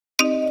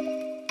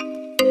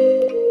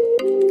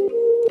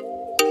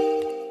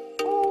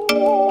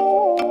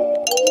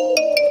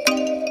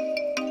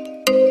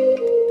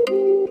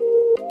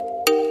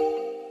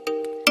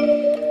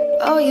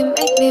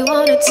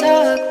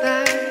talk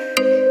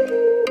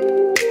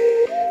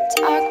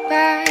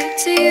back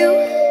to you,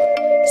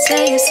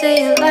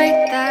 say it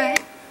like that.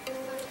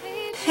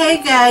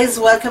 Hey guys,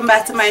 welcome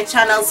back to my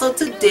channel. So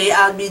today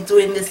I'll be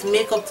doing this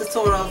makeup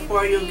tutorial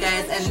for you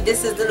guys, and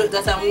this is the look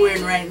that I'm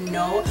wearing right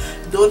now.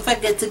 Don't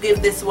forget to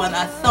give this one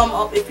a thumb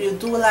up if you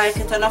do like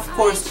it, and of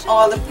course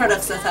all the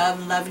products that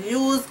I've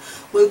used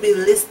will be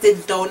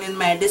listed down in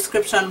my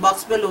description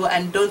box below.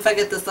 And don't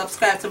forget to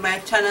subscribe to my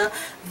channel,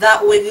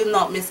 that way you'll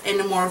not miss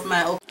any more of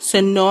my uploads. So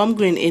now I'm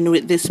going in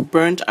with this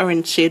burnt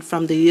orange shade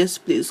from the Yes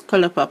Please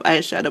Colourpop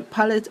eyeshadow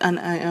palette, and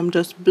I am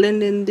just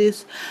blending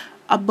this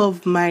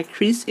above my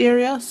crease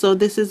area. So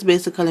this is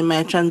basically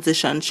my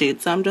transition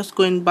shade, so I'm just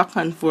going back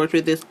and forth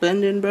with this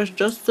blending brush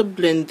just to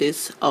blend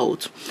this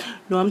out.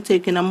 Now I'm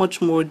taking a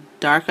much more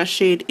darker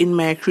shade in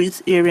my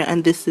crease area,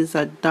 and this is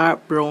a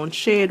dark brown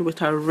shade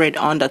with a red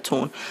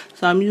undertone.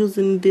 So I'm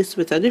using this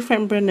with a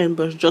different blending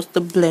brush just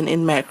to blend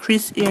in my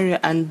crease area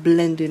and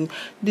blending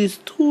these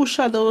two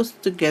shadows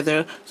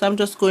together. So I'm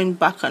just going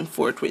back and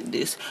forth with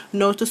this.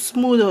 Now to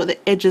smooth out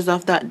the edges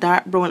of that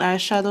dark brown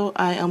eyeshadow,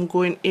 I am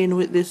going in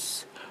with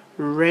this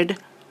red,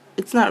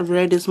 it's not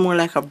red, it's more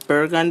like a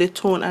burgundy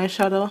tone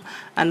eyeshadow,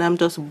 and I'm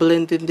just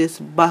blending this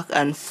back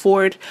and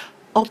forth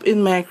up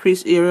in my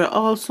crease area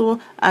also.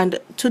 And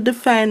to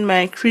define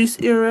my crease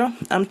area,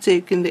 I'm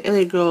taking the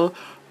L.A.Girl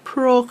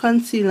Pro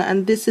Concealer,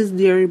 and this is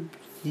their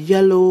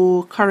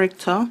yellow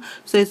corrector.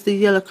 So it's the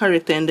yellow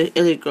corrector in the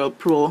L.A.Girl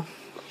Pro.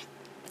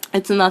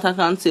 It's not a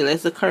concealer,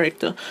 it's a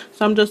corrector.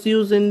 So I'm just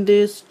using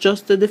this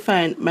just to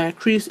define my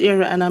crease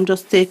area, and I'm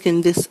just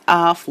taking this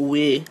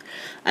halfway,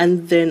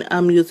 and then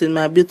I'm using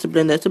my beauty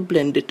blender to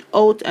blend it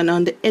out. And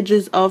on the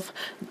edges of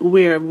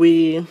where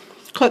we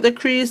cut the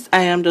crease,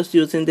 I am just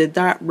using the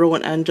dark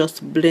brown and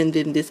just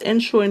blending this,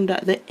 ensuring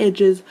that the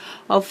edges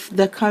of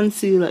the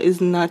concealer is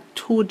not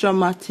too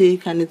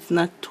dramatic and it's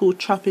not too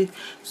choppy.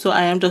 So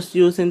I am just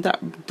using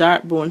that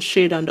dark brown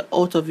shade on the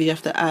outer V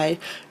of the eye.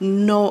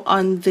 Now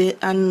on the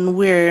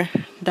where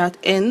that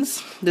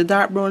ends, the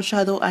dark brown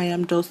shadow, I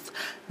am just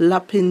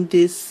lapping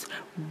this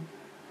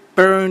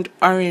burnt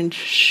orange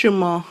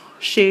shimmer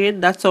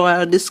shade. That's how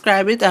I'll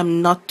describe it.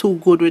 I'm not too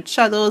good with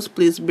shadows,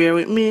 please bear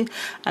with me.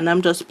 And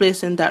I'm just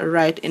placing that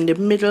right in the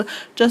middle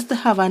just to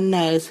have a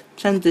nice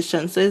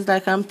transition. So it's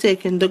like I'm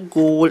taking the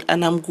gold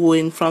and I'm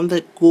going from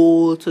the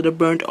gold to the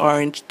burnt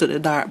orange to the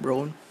dark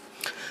brown.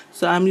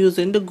 So I'm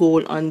using the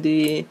gold on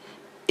the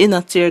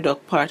inner tear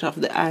duct part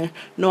of the eye.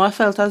 Now I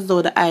felt as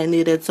though the eye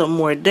needed some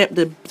more depth.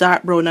 The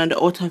dark brown and the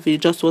outer V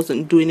just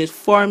wasn't doing it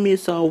for me,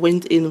 so I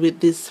went in with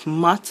this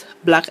matte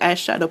black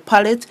eyeshadow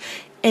palette.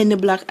 Any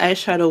black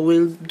eyeshadow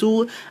will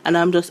do, and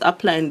I'm just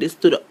applying this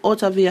to the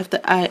outer V of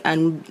the eye,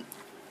 and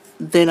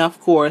then of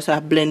course I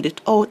blend it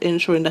out,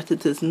 ensuring that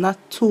it is not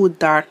too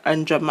dark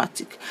and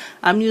dramatic.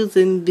 I'm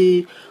using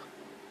the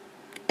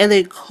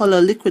L.A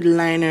Color liquid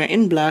liner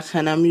in black,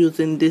 and I'm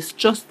using this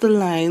just to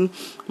line,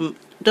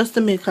 just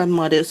to make a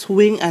modest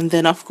wing. And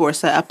then of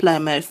course I apply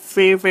my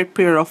favorite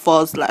pair of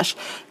false lash.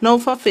 Now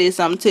for face,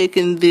 I'm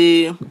taking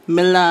the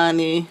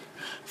Miliani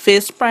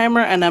face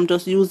primer, and I'm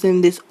just using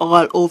this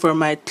all over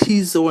my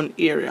T-zone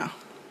area.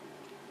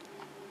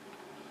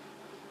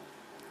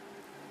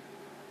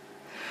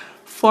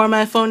 For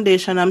my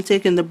foundation, I'm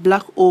taking the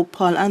black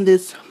Opal and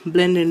this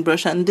blending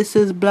brush, and this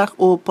is black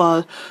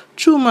Opal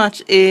True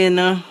Match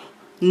in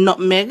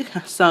Nutmeg.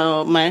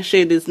 So my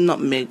shade is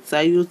Nutmeg, so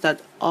I use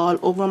that all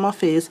over my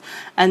face.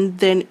 And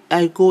then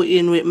I go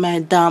in with my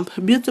damp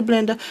beauty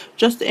blender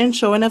just to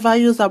ensure whenever I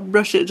use a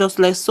brush it just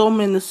like so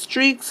many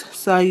streaks,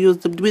 so I use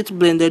the beauty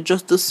blender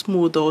just to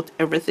smooth out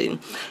everything.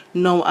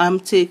 Now I'm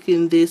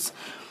taking this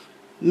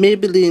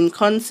Maybelline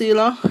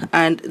concealer,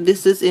 and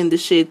this is in the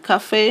shade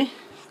Cafe.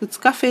 It's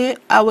Cafe.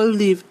 I will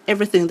leave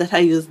everything that I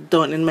used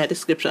down in my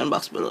description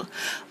box below.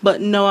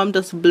 But now I'm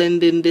just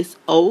blending this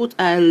out.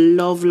 I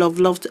love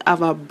to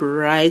have a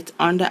bright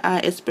under eye,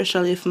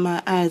 especially if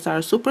my eyes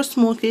are super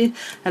smoky.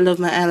 I love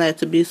my eyeliner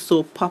to be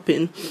so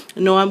popping.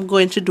 Now I'm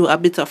going to do a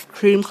bit of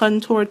cream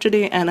contour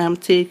today, and I'm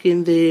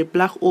taking the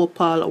black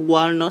Opal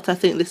Walnut. I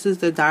think this is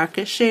the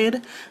darkest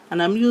shade,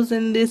 and I'm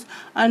using this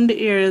on the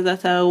areas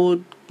that I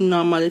would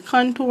normally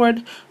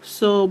contoured.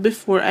 So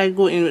before I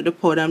go in with the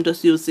powder, I'm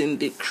just using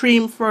the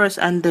cream first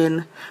and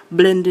then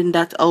blending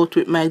that out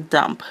with my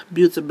damp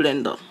beauty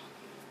blender.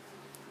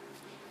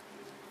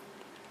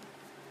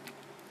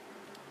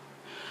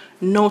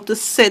 Now to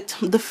set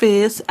the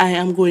face, I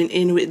am going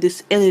in with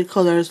this L.A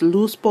Colors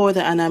loose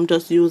powder, and I'm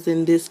just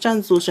using this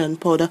translucent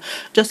powder,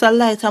 just a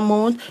light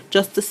amount,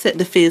 just to set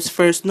the face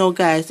first. Now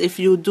guys, if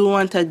you do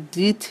want a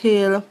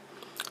detail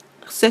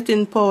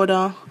setting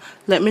powder,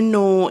 let me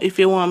know if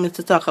you want me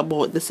to talk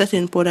about the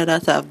setting powder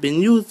that I've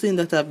been using,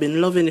 that I've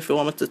been loving. If you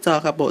want me to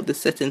talk about the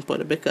setting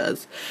powder,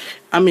 because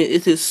I mean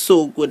it is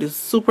so good, it's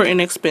super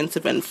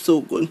inexpensive and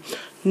so good.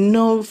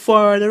 Now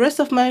for the rest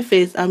of my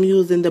face, I'm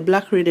using the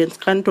Black Radiance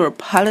contour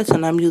palette,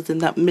 and I'm using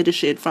that middle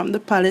shade from the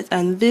palette,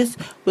 and this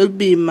will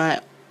be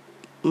my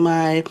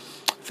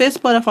face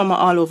powder for my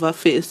all over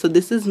face. So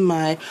this is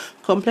my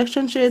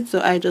complexion shade,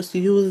 so I just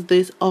use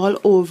this all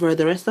over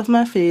the rest of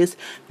my face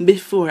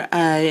before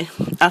I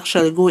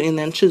actually go in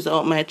and chisel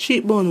out my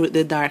cheekbone with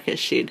the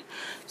darkest shade.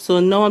 So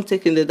now I'm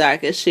taking the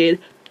darkest shade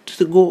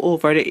to go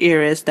over the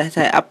areas that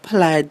I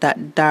applied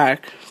that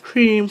dark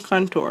cream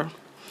contour.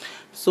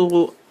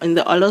 So in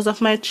the hollows of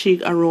my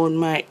cheek, around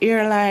my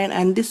hairline,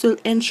 and this will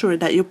ensure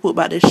that you put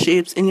back the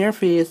shapes in your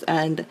face,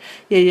 and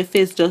yeah, your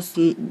face just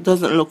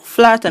doesn't look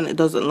flat and it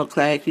doesn't look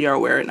like you're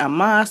wearing a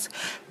mask,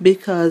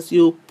 because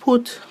you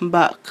put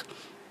back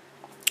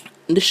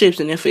the shapes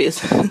in your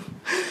face.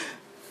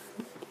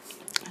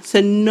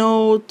 So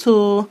now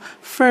to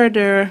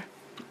further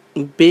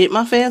bake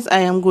my face, I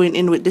am going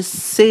in with this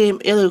same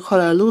L.A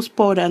Color loose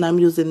powder, and I'm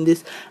using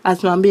this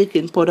as my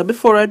baking powder.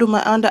 Before I do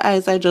my under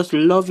eyes, I just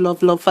love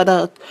for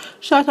that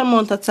short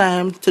amount of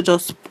time to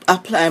just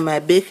apply my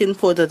baking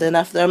powder. Then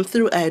after I'm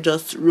through, I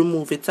just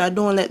remove it. So I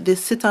don't let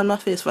this sit on my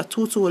face for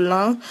too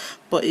long.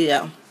 But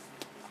yeah,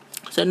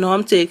 so now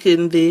I'm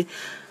taking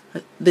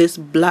this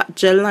black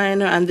gel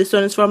liner, and this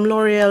one is from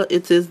Loreal.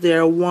 It is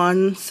their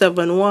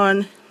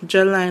 171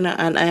 gel liner,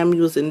 and I am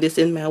using this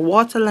in my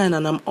waterline,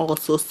 and I'm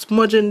also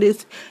smudging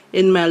this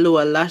in my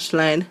lower lash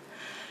line.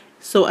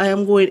 So I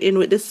am going in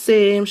with the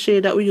same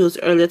shade that we used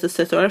earlier to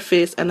set our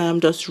face, and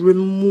I'm just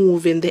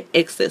removing the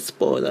excess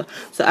powder.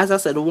 So as I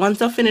said,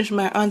 once I finish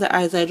my under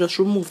eyes, I just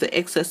remove the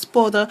excess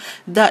powder.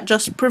 That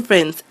just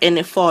prevents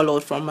any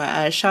fallout from my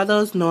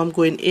eyeshadows. Now I'm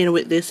going in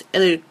with this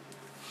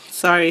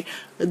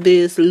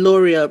this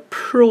L'Oreal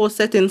Pro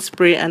setting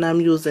spray, and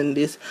I'm using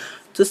this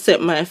to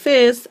set my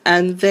face.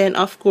 And then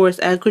of course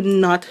I could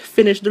not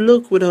finish the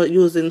look without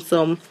using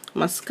some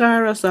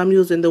mascara, so I'm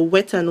using the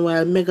Wet n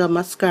Wild Mega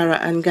Mascara,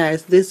 and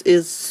guys, this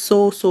is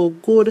so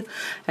good.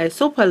 I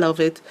super love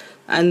it.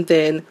 And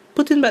then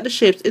putting back the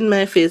shapes in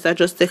my face, I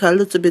just take a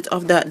little bit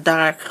of that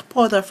dark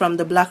powder from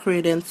the Black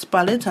Radiance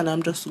palette, and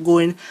I'm just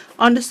going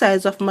on the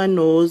sides of my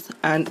nose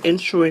and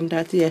ensuring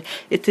that yeah,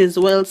 it is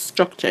well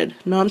structured.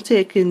 Now I'm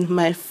taking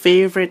my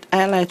favorite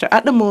highlighter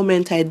at the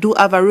moment. I do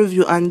have a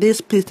review on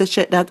this, please to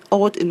check that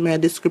out in my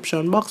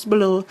description box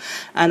below.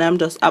 And I'm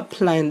just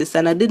applying this,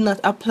 and I did not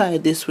apply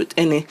this with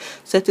any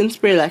setting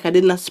spray, like I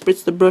did not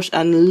spritz the brush,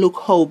 and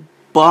look how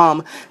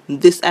bomb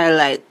this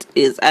highlight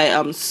is. I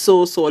am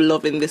so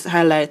loving this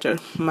highlighter.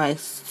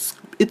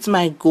 It's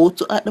my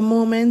go-to at the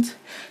moment.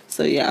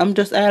 So yeah, I'm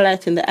just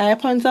highlighting the eye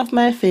points of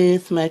my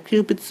face, my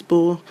cupid's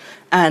bow,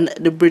 and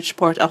the bridge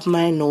part of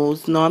my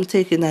nose. Now I'm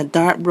taking a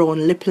dark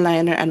brown lip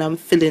liner, and I'm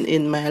filling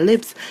in my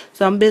lips.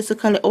 So I'm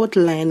basically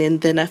outlining,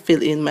 then I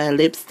fill in my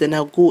lips, then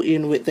I'll go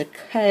in with the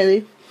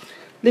Kylie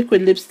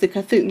liquid lipstick.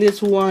 I think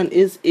this one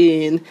is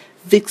in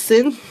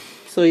Vixen.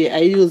 So yeah, I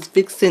use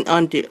Vixen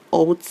on the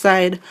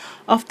outside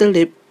of the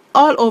lip,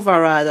 all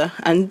over rather,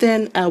 and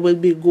then I will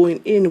be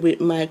going in with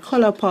my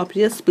Colourpop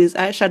Yes Please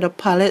eyeshadow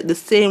palette, the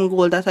same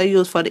gold that I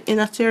use for the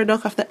inner tear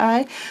duct of the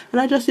eye,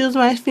 and I just use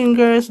my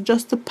fingers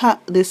just to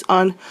pat this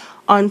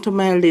onto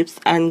my lips.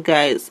 And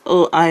guys,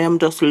 oh, I am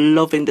just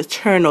loving the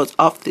turnout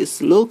of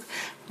this look.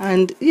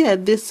 And yeah,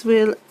 this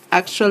will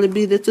actually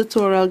be the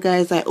tutorial,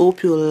 guys. I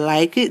hope you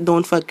like it.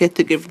 Don't forget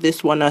to give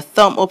this one a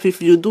thumb up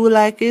if you do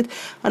like it,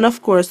 and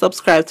of course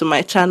subscribe to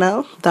my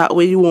channel, that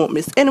way you won't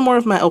miss any more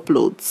of my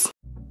uploads.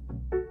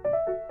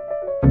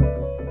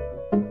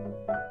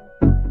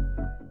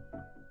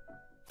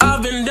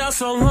 I've been down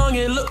so long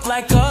it look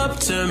like up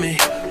to me.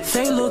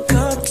 They look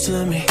up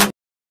to me.